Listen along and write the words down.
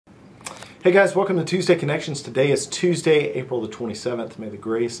Hey guys, welcome to Tuesday Connections. Today is Tuesday, April the 27th. May the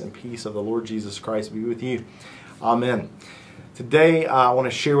grace and peace of the Lord Jesus Christ be with you. Amen. Today I want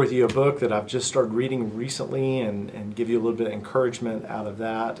to share with you a book that I've just started reading recently and give you a little bit of encouragement out of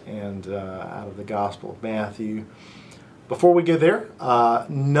that and out of the Gospel of Matthew. Before we go there, a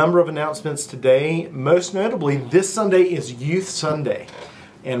number of announcements today. Most notably, this Sunday is Youth Sunday.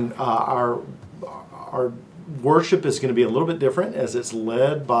 And our worship is going to be a little bit different as it's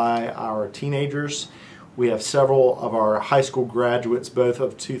led by our teenagers. We have several of our high school graduates, both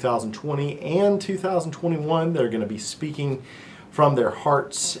of 2020 and 2021. They're going to be speaking from their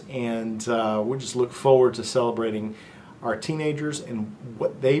hearts, and we just look forward to celebrating our teenagers and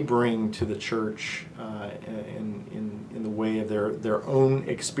what they bring to the church in the way of their own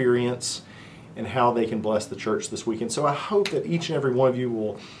experience and how they can bless the church this weekend. So I hope that each and every one of you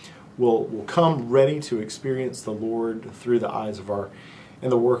will come ready to experience the Lord through the eyes of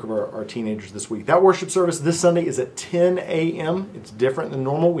the work of our teenagers this week. That worship service this Sunday is at 10 a.m. It's different than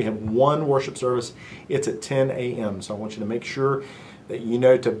normal. We have one worship service. It's at 10 a.m. So I want you to make sure that you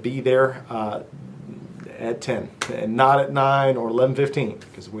know to be there at 10 and not at 9 or 11:15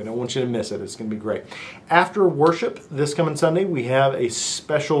 because we don't want you to miss it. It's going to be great. After worship this coming Sunday, we have a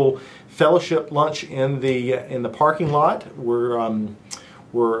special fellowship lunch in the parking lot. We're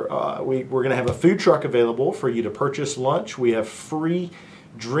going to have a food truck available for you to purchase lunch. We have free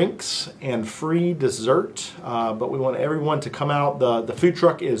drinks and free dessert, but we want everyone to come out. The food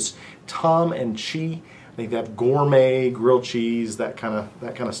truck is Tom and Chi. I think they have gourmet grilled cheese, that kind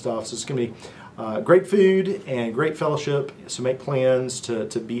of stuff. So it's going to be great food and great fellowship. So make plans to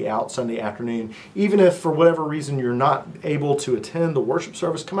be out Sunday afternoon. Even if for whatever reason you're not able to attend the worship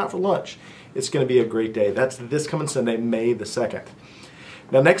service, come out for lunch. It's going to be a great day. That's this coming Sunday, May the 2nd.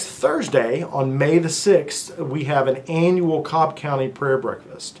 Now, next Thursday, on May the 6th, we have an annual Cobb County Prayer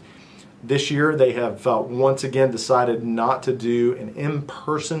Breakfast. This year, they have once again decided not to do an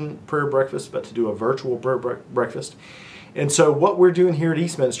in-person prayer breakfast, but to do a virtual prayer breakfast. And so what we're doing here at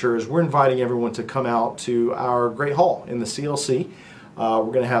Eastminster is we're inviting everyone to come out to our great hall in the CLC. We're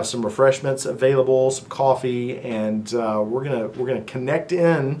going to have some refreshments available, some coffee, and we're going to connect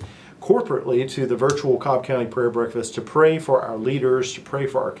in corporately to the virtual Cobb County Prayer Breakfast to pray for our leaders, to pray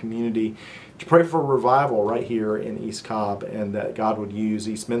for our community, to pray for revival right here in East Cobb, and that God would use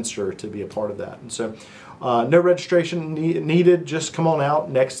Eastminster to be a part of that. And so no registration needed. Just come on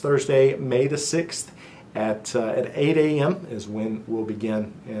out next Thursday, May the 6th at 8 a.m. is when we'll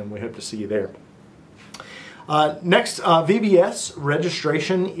begin, and we hope to see you there. Next, VBS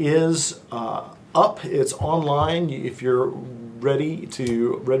registration is up. It's online. If you're ready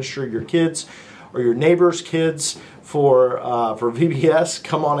to register your kids or your neighbors' kids for VBS,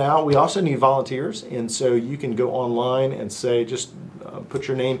 come on out. We also need volunteers, and so you can go online and say, just put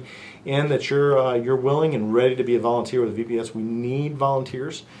your name in that you're willing and ready to be a volunteer with VBS. We need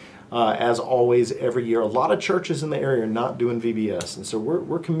volunteers, as always, every year. A lot of churches in the area are not doing VBS, and so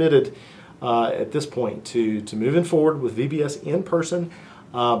we're committed at this point to moving forward with VBS in person.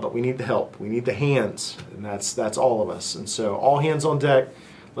 But we need the help. We need the hands, and that's all of us. And so all hands on deck.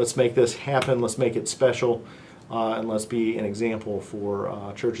 Let's make this happen. Let's make it special, and let's be an example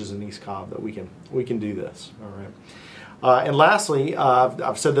for churches in East Cobb that we can do this. All right. And lastly,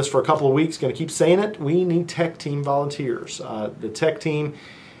 I've said this for a couple of weeks. Going to keep saying it. We need tech team volunteers. The tech team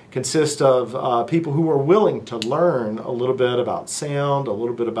consists of people who are willing to learn a little bit about sound, a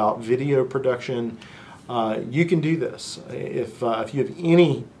little bit about video production. You can do this if you have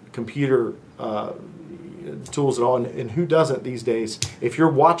any computer tools at all, and who doesn't these days? If you're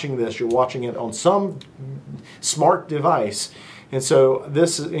watching this, you're watching it on some smart device, and so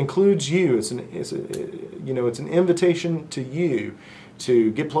this includes you. It's an invitation to you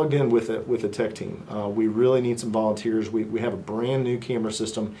to get plugged in with a tech team. We really need some volunteers. We have a brand new camera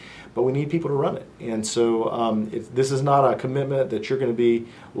system, but we need people to run it. And so this is not a commitment that you're going to be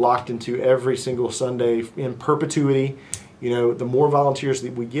locked into every single Sunday in perpetuity. The more volunteers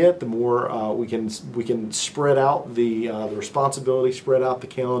that we get, the more we can spread out the responsibility, spread out the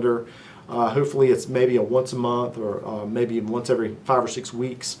calendar. Hopefully, it's maybe a once a month or maybe once every 5 or 6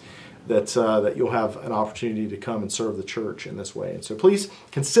 weeks. That you'll have an opportunity to come and serve the church in this way. And so please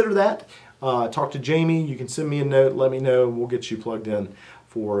consider that. Talk to Jamie. You can send me a note. Let me know. We'll get you plugged in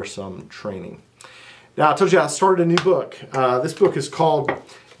for some training. Now, I told you I started a new book. This book is called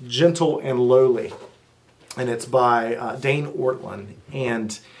Gentle and Lowly, and it's by Dane Ortlund.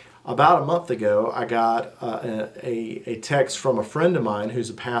 And about a month ago, I got a text from a friend of mine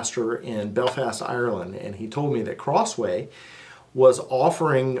who's a pastor in Belfast, Ireland, and he told me that Crossway was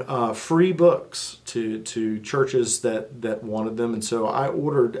offering free books to churches that wanted them. And so I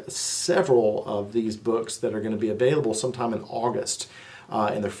ordered several of these books that are going to be available sometime in August,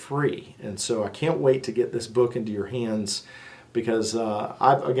 and they're free. And so I can't wait to get this book into your hands, because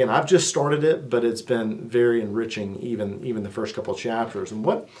I've just started it, but it's been very enriching, even the first couple of chapters. And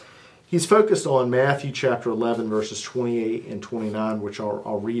what he's focused on, Matthew chapter 11, verses 28 and 29, which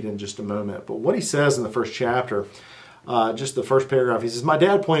I'll read in just a moment. But what he says in the first chapter, just the first paragraph, he says, "My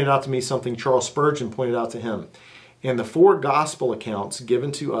dad pointed out to me something Charles Spurgeon pointed out to him. In the 4 gospel accounts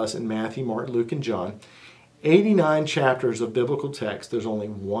given to us in Matthew, Mark, Luke, and John, 89 chapters of biblical text, there's only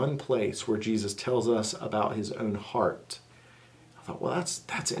one place where Jesus tells us about his own heart." I thought, well,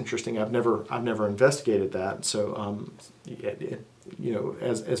 that's interesting. I've never investigated that. So,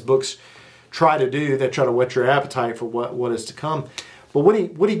 as books try to do, they try to whet your appetite for what is to come. But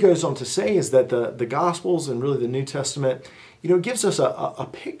what he goes on to say is that the Gospels and really the New Testament, gives us a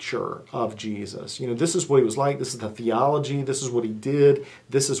picture of Jesus. This is what he was like. This is the theology. This is what he did.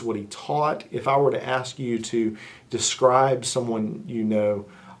 This is what he taught. If I were to ask you to describe someone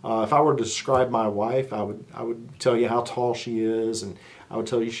if I were to describe my wife, I would tell you how tall she is, and I would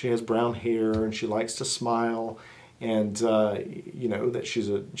tell you she has brown hair and she likes to smile, and that she's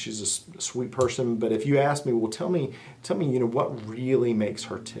a sweet person. But if you ask me, well, tell me, what really makes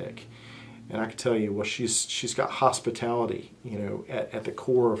her tick, and I can tell you, well, she's got hospitality, at the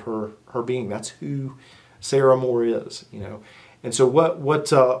core of her being. That's who Sarah Moore is, And so what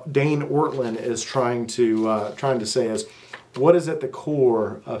Dane Ortlund is trying to say is, what is at the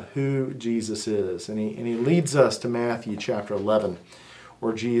core of who Jesus is? And he leads us to Matthew chapter 11,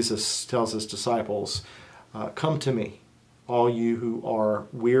 where Jesus tells his disciples, "Come to me, all you who are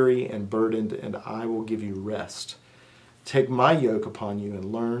weary and burdened, and I will give you rest. Take my yoke upon you and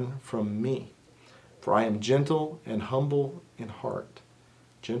learn from me, for I am gentle and humble in heart."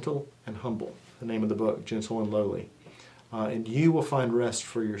 Gentle and humble, the name of the book, Gentle and Lowly. "And you will find rest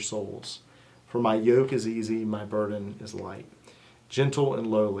for your souls. For my yoke is easy, my burden is light." Gentle and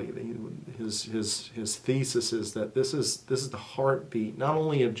lowly. His thesis is that this is the heartbeat, not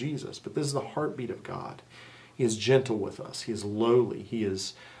only of Jesus, but this is the heartbeat of God. He is gentle with us. He is lowly. He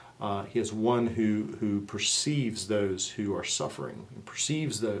is one who perceives those who are suffering. He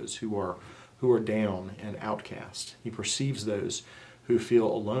perceives those who are down and outcast. He perceives those who feel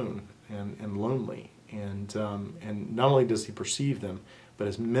alone and lonely. And not only does he perceive them, but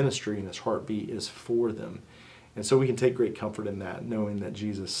his ministry and his heartbeat is for them. And so we can take great comfort in that, knowing that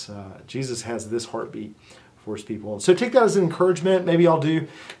Jesus has this heartbeat for his people. And so take that as an encouragement. Maybe I'll do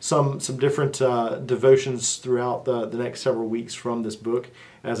some different devotions throughout the next several weeks from this book,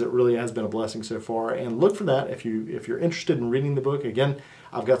 as it really has been a blessing so far. And look for that if you're interested in reading the book. Again,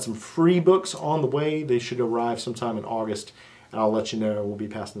 I've got some free books on the way. They should arrive sometime in August, and I'll let you know. We'll be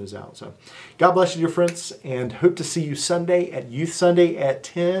passing those out. So God bless you, dear friends, and hope to see you Sunday at Youth Sunday at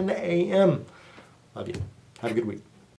 10 a.m. Love you. Have a good week.